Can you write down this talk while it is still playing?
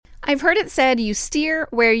I've heard it said you steer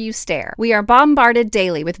where you stare. We are bombarded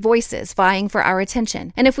daily with voices vying for our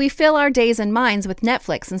attention. And if we fill our days and minds with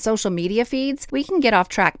Netflix and social media feeds, we can get off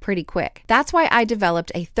track pretty quick. That's why I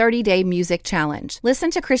developed a 30-day music challenge.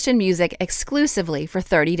 Listen to Christian music exclusively for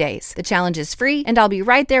 30 days. The challenge is free, and I'll be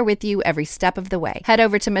right there with you every step of the way. Head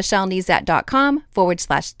over to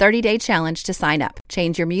michellenezat.com/30-day challenge to sign up.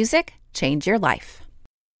 Change your music, change your life.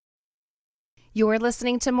 You're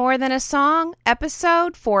listening to More Than a Song,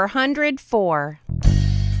 episode 404.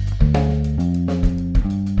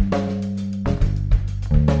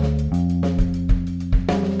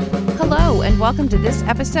 Hello, and welcome to this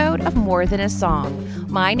episode of More Than a Song.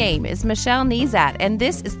 My name is Michelle Nezat, and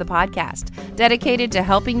this is the podcast dedicated to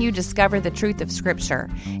helping you discover the truth of Scripture,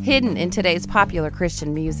 hidden in today's popular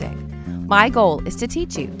Christian music. My goal is to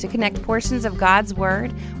teach you to connect portions of God's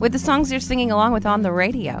Word with the songs you're singing along with on the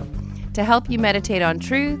radio, to help you meditate on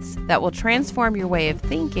truths that will transform your way of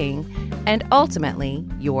thinking and ultimately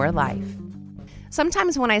your life.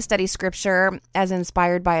 Sometimes when I study Scripture as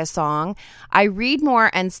inspired by a song, I read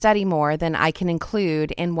more and study more than I can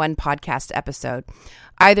include in one podcast episode,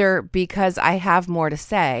 either because I have more to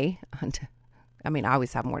say. I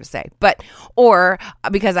always have more to say, or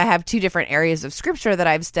because I have two different areas of Scripture that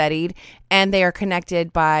I've studied and they are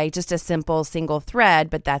connected by just a simple single thread,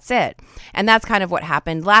 but that's it. And that's kind of what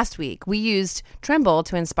happened last week. We used Tremble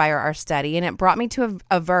to inspire our study, and it brought me to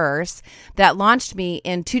a verse that launched me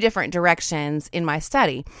in two different directions in my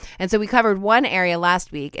study. And so we covered one area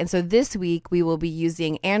last week. And so this week we will be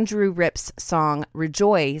using Andrew Ripp's song,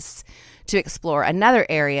 Rejoice, to explore another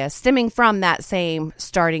area stemming from that same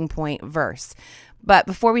starting point verse. But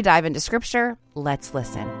before we dive into Scripture, let's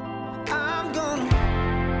listen. I'm gonna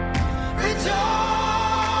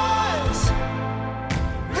rejoice,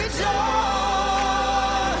 rejoice,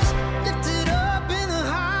 lifted up in the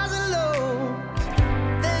highs and lows.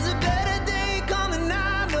 There's a better day coming,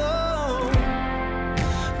 I know.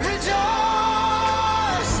 Rejoice,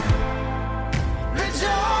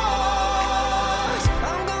 rejoice,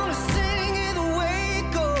 I'm gonna sing it the way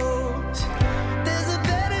it goes. There's a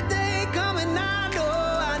better day coming, I know.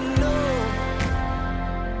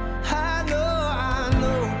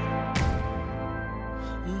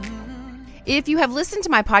 If you have listened to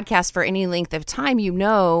my podcast for any length of time, you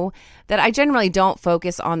know that I generally don't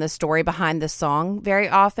focus on the story behind the song very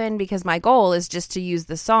often because my goal is just to use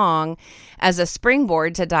the song as a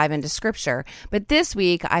springboard to dive into Scripture. But this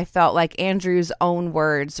week, I felt like Andrew's own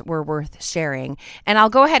words were worth sharing. And I'll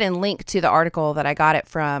go ahead and link to the article that I got it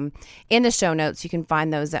from in the show notes. You can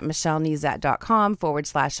find those at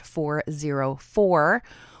michellenezat.com/404.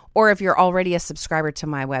 Or if you're already a subscriber to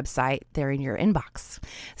my website, they're in your inbox.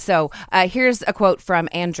 So here's a quote from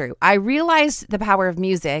Andrew. I realized the power of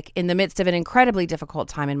music in the midst of an incredibly difficult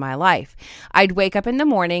time in my life. I'd wake up in the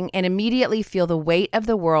morning and immediately feel the weight of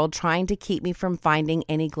the world trying to keep me from finding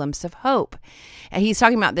any glimpse of hope. And he's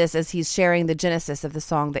talking about this as he's sharing the genesis of the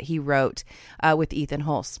song that he wrote with Ethan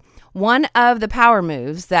Hulse. One of the power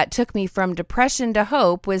moves that took me from depression to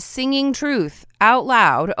hope was singing truth out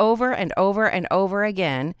loud over and over and over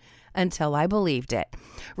again until I believed it.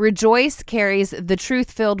 Rejoice carries the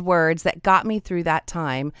truth-filled words that got me through that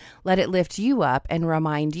time. Let it lift you up and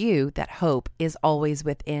remind you that hope is always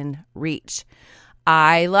within reach.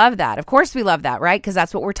 I love that. Of course we love that, right? Because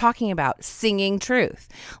that's what we're talking about, singing truth,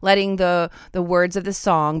 letting the words of the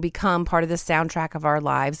song become part of the soundtrack of our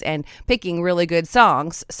lives and picking really good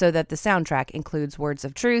songs so that the soundtrack includes words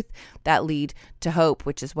of truth that lead to hope,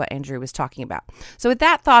 which is what Andrew was talking about. So with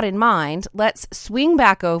that thought in mind, let's swing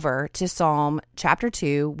back over to Psalm chapter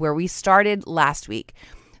 2, where we started last week.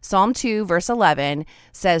 Psalm 2, verse 11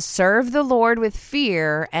 says, serve the Lord with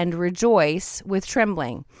fear and rejoice with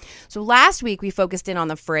trembling. So last week we focused in on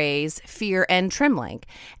the phrase fear and trembling.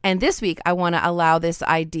 And this week I want to allow this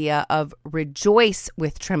idea of rejoice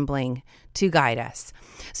with trembling to guide us.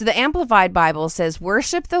 So the Amplified Bible says,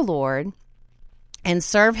 worship the Lord and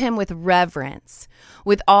serve him with reverence,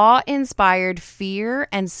 with awe-inspired fear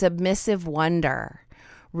and submissive wonder.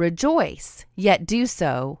 Rejoice, yet do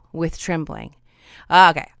so with trembling.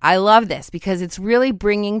 Okay, I love this because it's really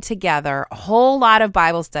bringing together a whole lot of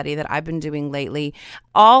Bible study that I've been doing lately,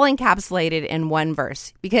 all encapsulated in one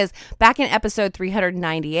verse. Because back in episode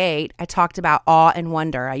 398, I talked about awe and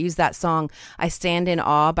wonder. I used that song, I Stand in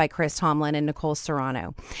Awe by Chris Tomlin and Nicole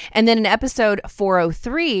Serrano. And then in episode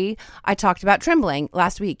 403, I talked about trembling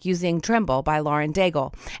last week using Tremble by Lauren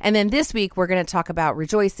Daigle. And then this week, we're going to talk about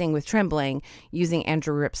rejoicing with trembling using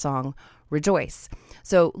Andrew Ripp's song, rejoice.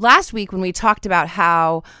 So last week when we talked about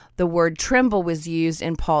how the word tremble was used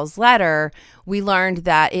in Paul's letter, we learned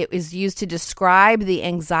that it is used to describe the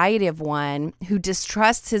anxiety of one who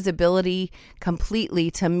distrusts his ability completely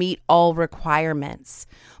to meet all requirements,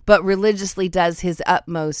 but religiously does his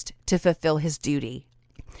utmost to fulfill his duty.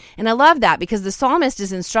 And I love that because the psalmist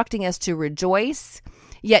is instructing us to rejoice,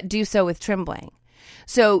 yet do so with trembling.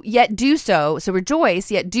 So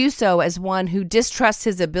rejoice, yet do so as one who distrusts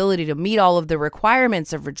his ability to meet all of the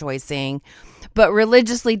requirements of rejoicing, but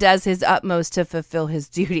religiously does his utmost to fulfill his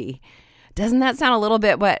duty. Doesn't that sound a little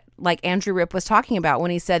bit what like Andrew Ripp was talking about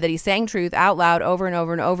when he said that he sang truth out loud over and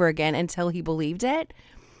over and over again until he believed it?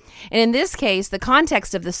 And in this case, the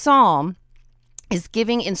context of the psalm is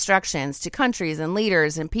giving instructions to countries and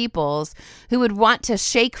leaders and peoples who would want to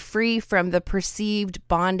shake free from the perceived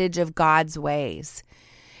bondage of God's ways.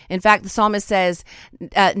 In fact, the psalmist says,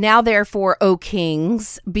 now therefore, O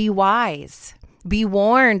kings, be wise. Be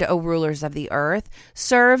warned, O rulers of the earth.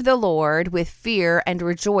 Serve the Lord with fear and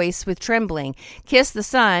rejoice with trembling. Kiss the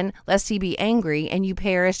Son, lest he be angry and you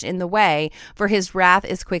perish in the way, for his wrath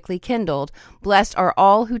is quickly kindled. Blessed are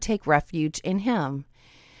all who take refuge in him.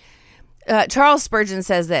 Charles Spurgeon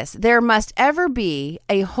says this, there must ever be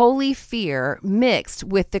a holy fear mixed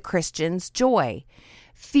with the Christian's joy.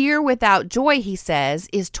 Fear without joy, he says,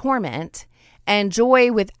 is torment, and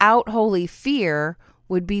joy without holy fear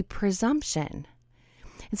would be presumption.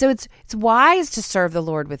 And so it's wise to serve the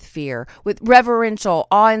Lord with fear, with reverential,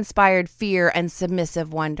 awe-inspired fear and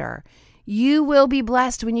submissive wonder. You will be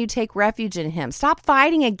blessed when you take refuge in him. Stop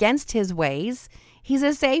fighting against his ways. He's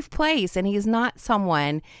a safe place, and he's not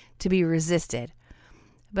someone to be resisted.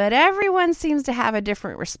 But everyone seems to have a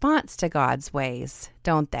different response to God's ways,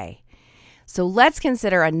 don't they? So let's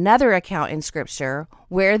consider another account in Scripture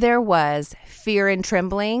where there was fear and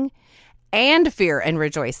trembling and fear and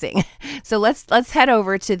rejoicing. So let's head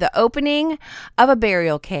over to the opening of a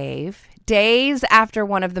burial cave, days after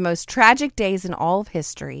one of the most tragic days in all of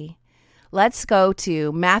history. Let's go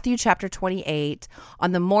to Matthew chapter 28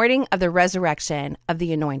 on the morning of the resurrection of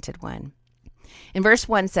the Anointed One. In verse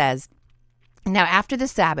 1 says, now after the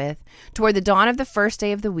Sabbath, toward the dawn of the first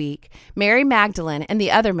day of the week, Mary Magdalene and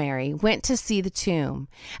the other Mary went to see the tomb.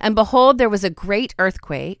 And behold, there was a great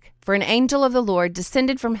earthquake, for an angel of the Lord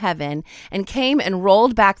descended from heaven and came and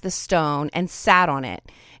rolled back the stone and sat on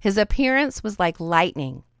it. His appearance was like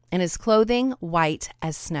lightning, and his clothing white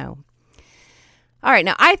as snow. All right,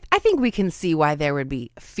 now I think we can see why there would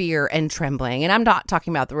be fear and trembling. And I'm not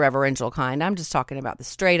talking about the reverential kind. I'm just talking about the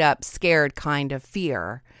straight up scared kind of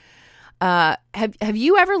fear. Have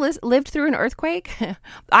you ever lived through an earthquake?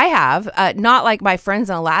 I have, not like my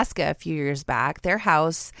friends in Alaska a few years back. Their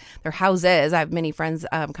houses, I have many friends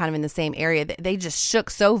kind of in the same area. They just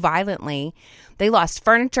shook so violently. They lost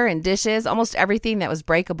furniture and dishes. Almost everything that was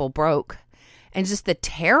breakable broke. And just the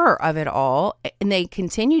terror of it all. And they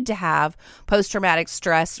continued to have post-traumatic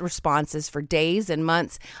stress responses for days and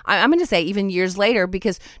months. I'm going to say even years later,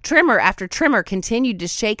 because tremor after tremor continued to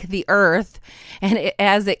shake the earth, and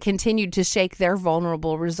as it continued to shake their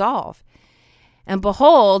vulnerable resolve. And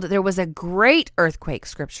behold, there was a great earthquake,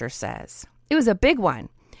 Scripture says. It was a big one,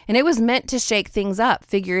 and it was meant to shake things up,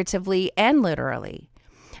 figuratively and literally.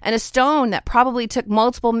 And a stone that probably took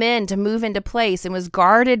multiple men to move into place and was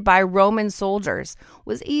guarded by Roman soldiers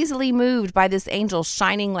was easily moved by this angel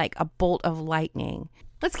shining like a bolt of lightning.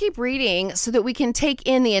 Let's keep reading so that we can take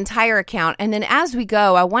in the entire account. And then as we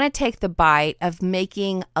go, I want to take the bite of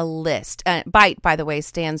making a list. BITE, by the way,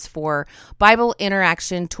 stands for Bible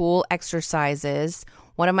Interaction Tool Exercises.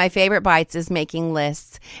 One of my favorite bites is making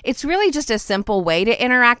lists. It's really just a simple way to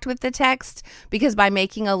interact with the text, because by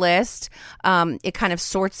making a list, it kind of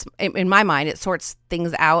sorts, in my mind, it sorts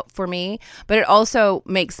things out for me, but it also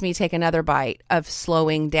makes me take another bite of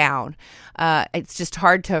slowing down. It's just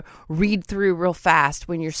hard to read through real fast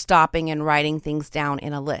when you're stopping and writing things down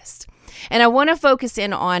in a list. And I want to focus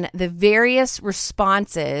in on the various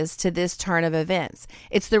responses to this turn of events.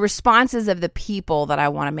 It's the responses of the people that I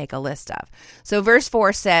want to make a list of. So verse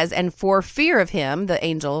 4 says, and for fear of him, the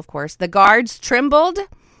angel, of course, the guards trembled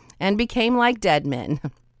and became like dead men.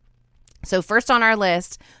 So first on our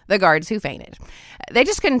list, the guards who fainted. They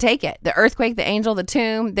just couldn't take it. The earthquake, the angel, the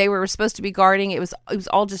tomb, they were supposed to be guarding. It was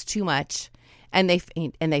all just too much. And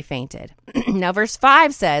they fainted. Now, verse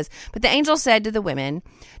 5 says, but the angel said to the women,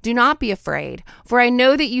 do not be afraid, for I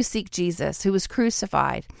know that you seek Jesus, who was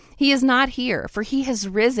crucified. He is not here, for he has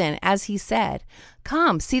risen, as he said.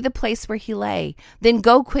 Come, see the place where he lay. Then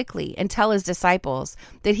go quickly and tell his disciples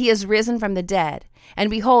that he is risen from the dead. And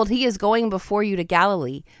behold, he is going before you to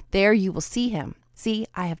Galilee. There you will see him. See,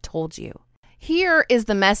 I have told you. Here is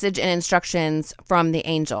the message and instructions from the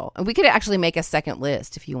angel. And we could actually make a second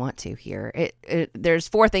list if you want to here. There's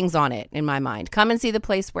 4 things on it in my mind. Come and see the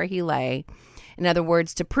place where he lay. In other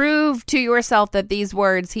words, to prove to yourself that these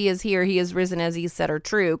words, he is here, he is risen as he said, are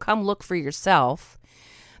true. Come look for yourself.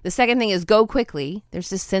 The second thing is go quickly.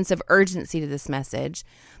 There's this sense of urgency to this message.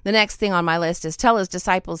 The next thing on my list is tell his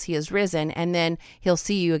disciples he is risen, and then he'll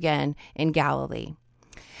see you again in Galilee.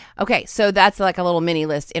 Okay, so that's like a little mini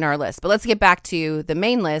list in our list. But let's get back to the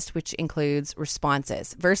main list, which includes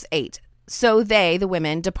responses. Verse 8. So they, the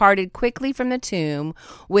women, departed quickly from the tomb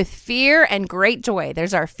with fear and great joy.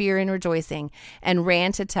 There's our fear and rejoicing, and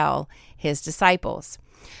ran to tell his disciples.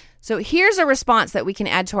 So here's a response that we can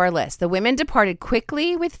add to our list. The women departed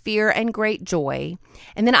quickly with fear and great joy.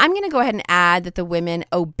 And then I'm going to go ahead and add that the women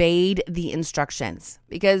obeyed the instructions,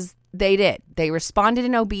 because they did. They responded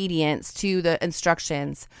in obedience to the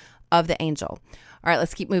instructions of the angel. All right,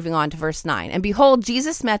 let's keep moving on to verse 9. And behold,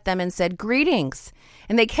 Jesus met them and said, greetings.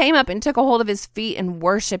 And they came up and took a hold of his feet and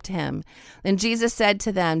worshiped him. Then Jesus said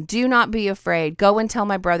to them, do not be afraid. Go and tell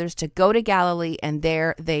my brothers to go to Galilee, and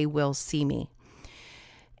there they will see me.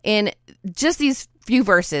 In just these few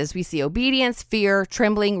verses, we see obedience, fear,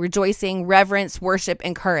 trembling, rejoicing, reverence, worship,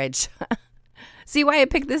 and courage. See why I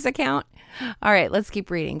picked this account? All right, let's keep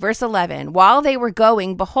reading. Verse 11, while they were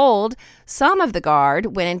going, behold, some of the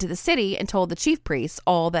guard went into the city and told the chief priests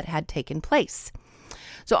all that had taken place.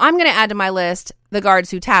 So I'm going to add to my list the guards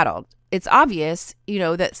who tattled. It's obvious,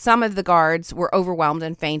 that some of the guards were overwhelmed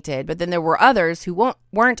and fainted, but then there were others who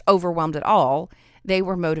weren't overwhelmed at all. They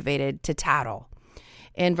were motivated to tattle.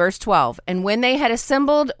 In verse 12, and when they had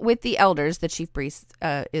assembled with the elders, the chief priest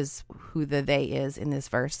is who the they is in this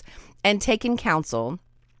verse, and taken counsel,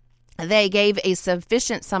 they gave a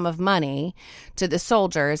sufficient sum of money to the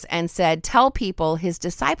soldiers and said, tell people his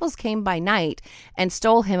disciples came by night and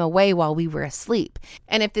stole him away while we were asleep.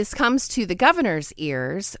 And if this comes to the governor's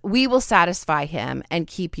ears, we will satisfy him and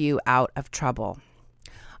keep you out of trouble.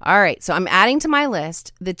 All right, so I'm adding to my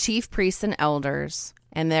list the chief priests and elders,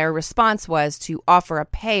 and their response was to offer a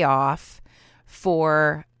payoff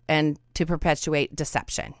for and to perpetuate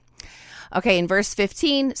deception. Okay, in verse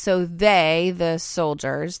 15, so they, the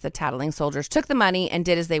soldiers, the tattling soldiers, took the money and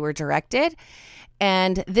did as they were directed.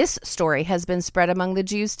 And this story has been spread among the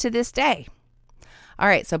Jews to this day. All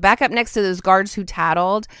right, so back up next to those guards who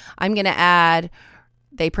tattled, I'm going to add,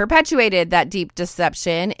 they perpetuated that deep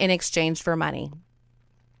deception in exchange for money.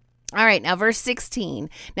 All right, now verse 16.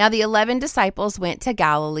 Now the 11 disciples went to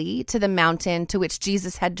Galilee, to the mountain to which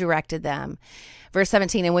Jesus had directed them. Verse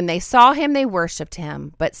 17, and when they saw him, they worshiped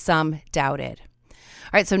him, but some doubted.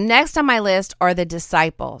 All right, so next on my list are the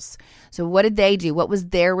disciples. So what did they do? What was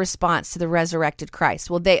their response to the resurrected Christ?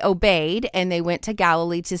 Well, they obeyed, and they went to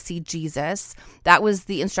Galilee to see Jesus. That was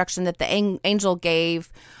the instruction that the angel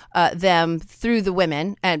gave them through the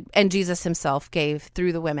women, and Jesus himself gave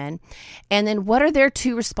through the women. And then what are their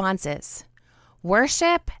 2 responses?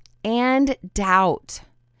 Worship and doubt.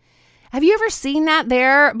 Have you ever seen that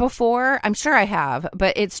there before? I'm sure I have,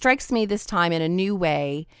 but it strikes me this time in a new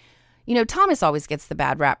way. Thomas always gets the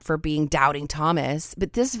bad rap for being doubting Thomas,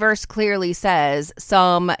 but this verse clearly says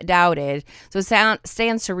some doubted. So it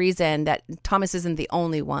stands to reason that Thomas isn't the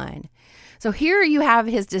only one. So here you have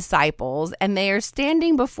his disciples, and they are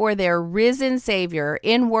standing before their risen Savior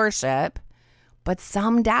in worship, but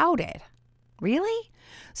some doubted. Really?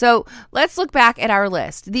 So let's look back at our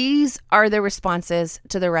list. These are the responses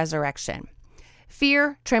to the resurrection.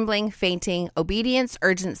 Fear, trembling, fainting, obedience,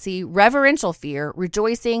 urgency, reverential fear,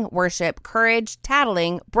 rejoicing, worship, courage,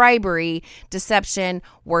 tattling, bribery, deception,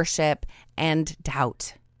 worship, and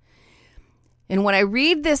doubt. And when I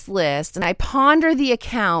read this list and I ponder the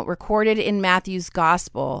account recorded in Matthew's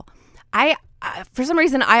gospel, for some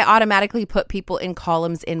reason, I automatically put people in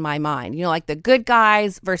columns in my mind, like the good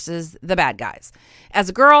guys versus the bad guys. As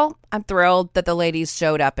a girl, I'm thrilled that the ladies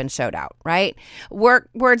showed up and showed out, right?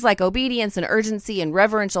 Words like obedience and urgency and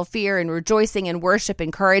reverential fear and rejoicing and worship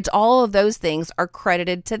and courage, all of those things are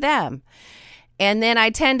credited to them. And then I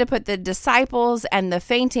tend to put the disciples and the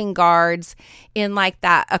fainting guards in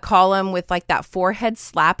a column with that forehead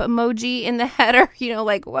slap emoji in the header,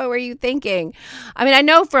 what were you thinking? I mean, I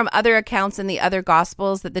know from other accounts in the other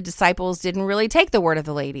gospels that the disciples didn't really take the word of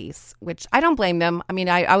the ladies, which I don't blame them. I mean,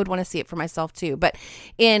 I would want to see it for myself too. But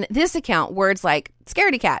in this account, words like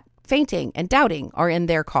scaredy cat, fainting, and doubting are in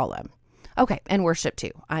their column. Okay, and worship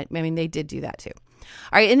too. I mean, they did do that too.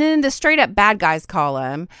 All right, and then in the straight up bad guys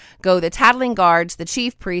column go the tattling guards, the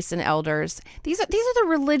chief priests and elders. These are the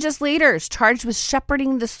religious leaders charged with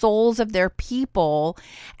shepherding the souls of their people,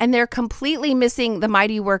 and they're completely missing the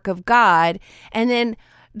mighty work of God. And then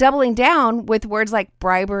doubling down with words like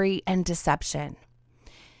bribery and deception.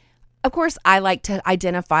 Of course, I like to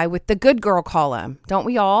identify with the good girl column, don't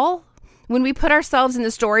we all? When we put ourselves in the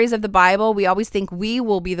stories of the Bible, we always think we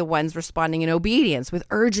will be the ones responding in obedience with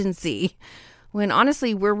urgency, when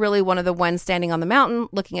honestly, we're really one of the ones standing on the mountain,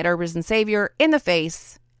 looking at our risen Savior in the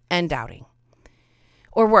face and doubting.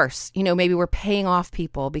 Or worse, maybe we're paying off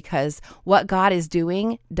people because what God is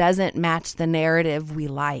doing doesn't match the narrative we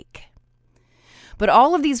like. But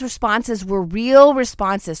all of these responses were real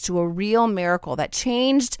responses to a real miracle that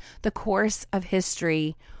changed the course of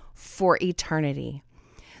history for eternity.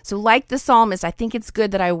 So like the psalmist, I think it's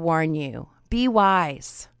good that I warn you, be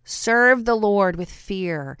wise, serve the Lord with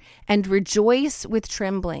fear, and rejoice with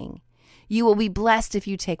trembling. You will be blessed if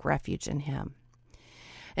you take refuge in him.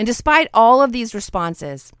 And despite all of these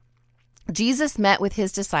responses, Jesus met with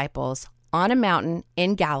his disciples on a mountain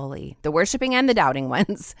in Galilee, the worshiping and the doubting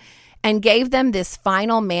ones, and gave them this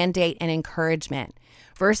final mandate and encouragement.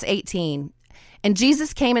 Verse 18, and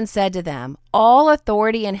Jesus came and said to them, all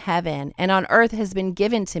authority in heaven and on earth has been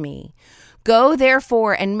given to me. Go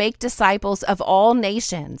therefore and make disciples of all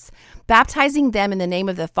nations, baptizing them in the name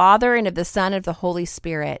of the Father and of the Son and of the Holy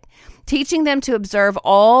Spirit, teaching them to observe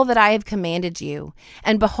all that I have commanded you.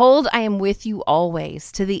 And behold, I am with you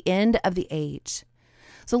always to the end of the age.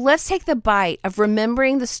 So let's take the bite of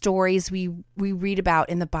remembering the stories we read about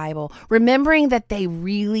in the Bible, remembering that they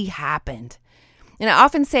really happened. And I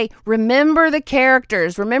often say, remember the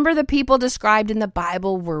characters, remember the people described in the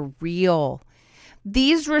Bible were real.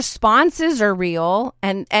 These responses are real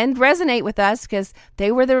and resonate with us because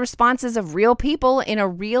they were the responses of real people in a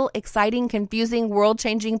real, exciting, confusing,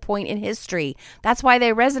 world-changing point in history. That's why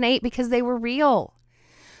they resonate, because they were real.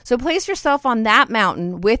 So place yourself on that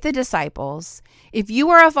mountain with the disciples. If you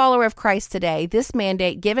are a follower of Christ today, this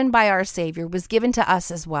mandate given by our Savior was given to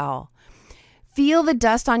us as well. Feel the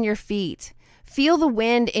dust on your feet. Feel the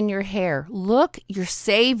wind in your hair. Look your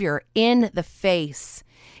Savior in the face,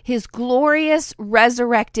 his glorious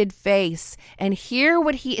resurrected face, and hear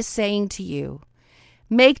what he is saying to you.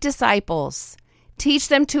 Make disciples. Teach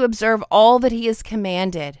them to observe all that he has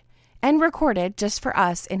commanded and recorded just for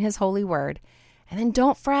us in his holy word. And then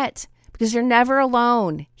don't fret, because you're never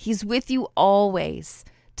alone. He's with you always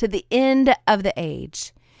to the end of the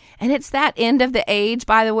age. And it's that end of the age,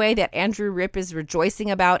 by the way, that Andrew Ripp is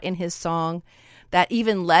rejoicing about in his song that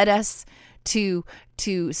even led us to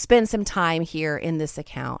spend some time here in this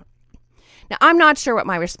account. Now, I'm not sure what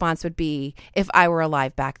my response would be if I were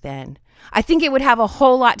alive back then. I think it would have a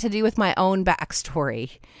whole lot to do with my own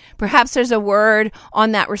backstory. Perhaps there's a word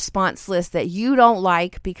on that response list that you don't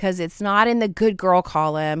like because it's not in the good girl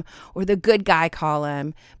column or the good guy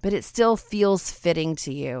column, but it still feels fitting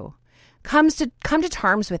to you. Come to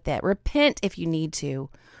terms with it. Repent if you need to,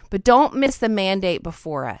 but don't miss the mandate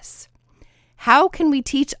before us. How can we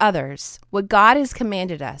teach others what God has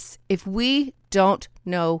commanded us if we don't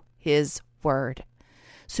know his word?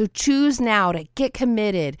 So choose now to get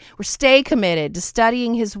committed or stay committed to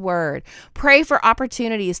studying his word. Pray for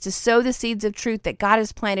opportunities to sow the seeds of truth that God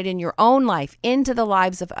has planted in your own life into the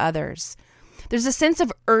lives of others. There's a sense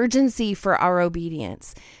of urgency for our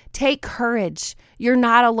obedience. Take courage. You're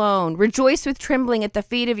not alone. Rejoice with trembling at the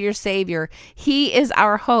feet of your Savior. He is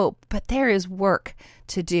our hope, but there is work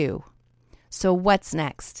to do. So what's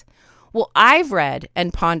next? Well, I've read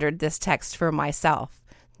and pondered this text for myself.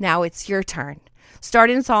 Now it's your turn. Start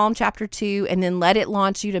in Psalm chapter 2 and then let it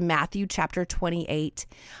launch you to Matthew chapter 28.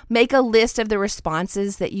 Make a list of the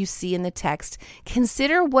responses that you see in the text.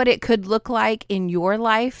 Consider what it could look like in your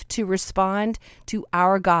life to respond to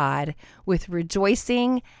our God with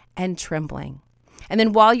rejoicing and trembling. And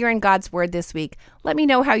then while you're in God's Word this week, let me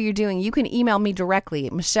know how you're doing. You can email me directly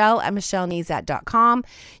at michelle@michellenezat.com.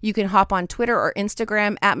 You can hop on Twitter or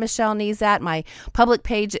Instagram at Michelle Nezat. My public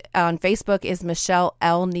page on Facebook is Michelle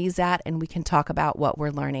L. Nezat, and we can talk about what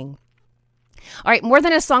we're learning. All right, More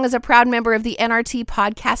Than a Song is a proud member of the NRT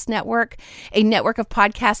Podcast Network, a network of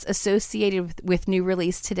podcasts associated with New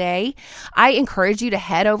Release Today. I encourage you to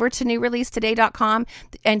head over to newreleasetoday.com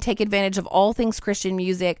and take advantage of all things Christian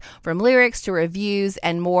music, from lyrics to reviews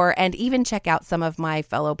and more, and even check out some of my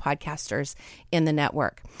fellow podcasters in the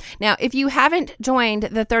network. Now, if you haven't joined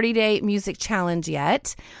the 30-Day Music Challenge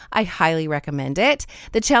yet, I highly recommend it.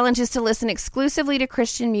 The challenge is to listen exclusively to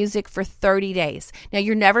Christian music for 30 days. Now,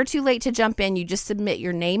 you're never too late to jump in. You just submit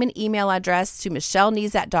your name and email address to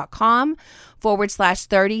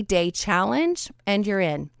michellenezat.com/30-day challenge, and you're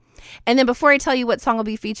in. And then before I tell you what song will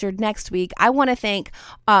be featured next week, I want to thank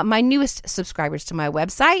my newest subscribers to my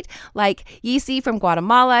website, like Yisi from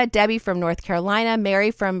Guatemala, Debbie from North Carolina,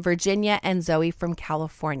 Mary from Virginia, and Zoe from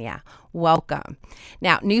California. welcome.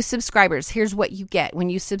 Now, new subscribers, here's what you get. When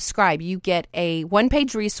you subscribe, you get a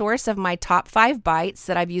one-page resource of my top 5 bites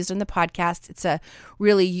that I've used in the podcast. It's a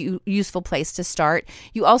really useful place to start.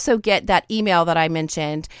 You also get that email that I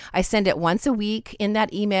mentioned. I send it once a week. In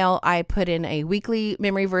that email, I put in a weekly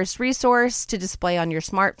memory verse resource to display on your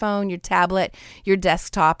smartphone, your tablet, your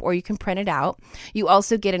desktop, or you can print it out. You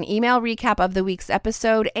also get an email recap of the week's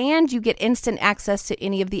episode, and you get instant access to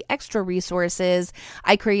any of the extra resources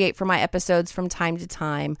I create for my episodes from time to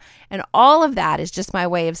time. And all of that is just my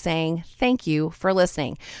way of saying thank you for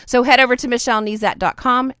listening. So head over to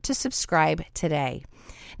michellenezat.com to subscribe today.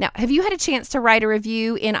 Now, have you had a chance to write a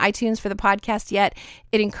review in iTunes for the podcast yet?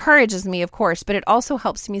 It encourages me, of course, but it also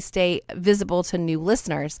helps me stay visible to new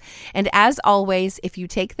listeners. And as always, if you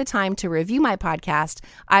take the time to review my podcast,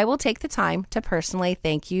 I will take the time to personally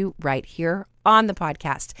thank you right here on the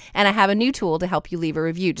podcast. And I have a new tool to help you leave a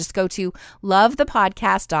review. Just go to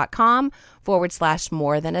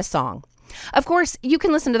lovethepodcast.com/more-than-a-song. Of course, you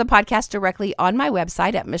can listen to the podcast directly on my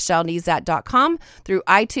website at michellenezat.com through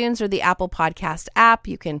iTunes or the Apple Podcast app.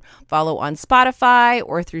 You can follow on Spotify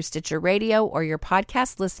or through Stitcher Radio or your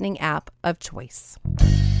podcast listening app of choice.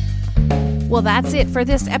 Well, that's it for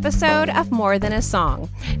this episode of More Than a Song.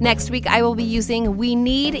 Next week, I will be using We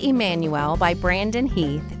Need Emmanuel by Brandon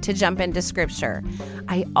Heath to jump into Scripture.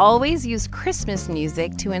 I always use Christmas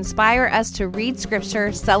music to inspire us to read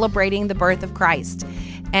Scripture celebrating the birth of Christ,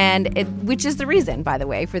 which is the reason, by the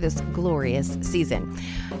way, for this glorious season.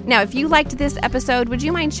 Now, if you liked this episode, would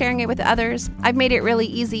you mind sharing it with others? I've made it really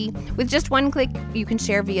easy. With just one click, you can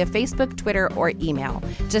share via Facebook, Twitter, or email.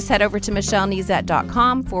 Just head over to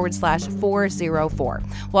michellenezat.com/404.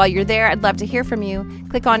 While you're there, I'd love to hear from you.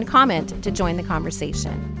 Click on comment to join the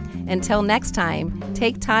conversation. Until next time,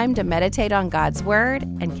 take time to meditate on God's Word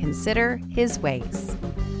and consider His ways.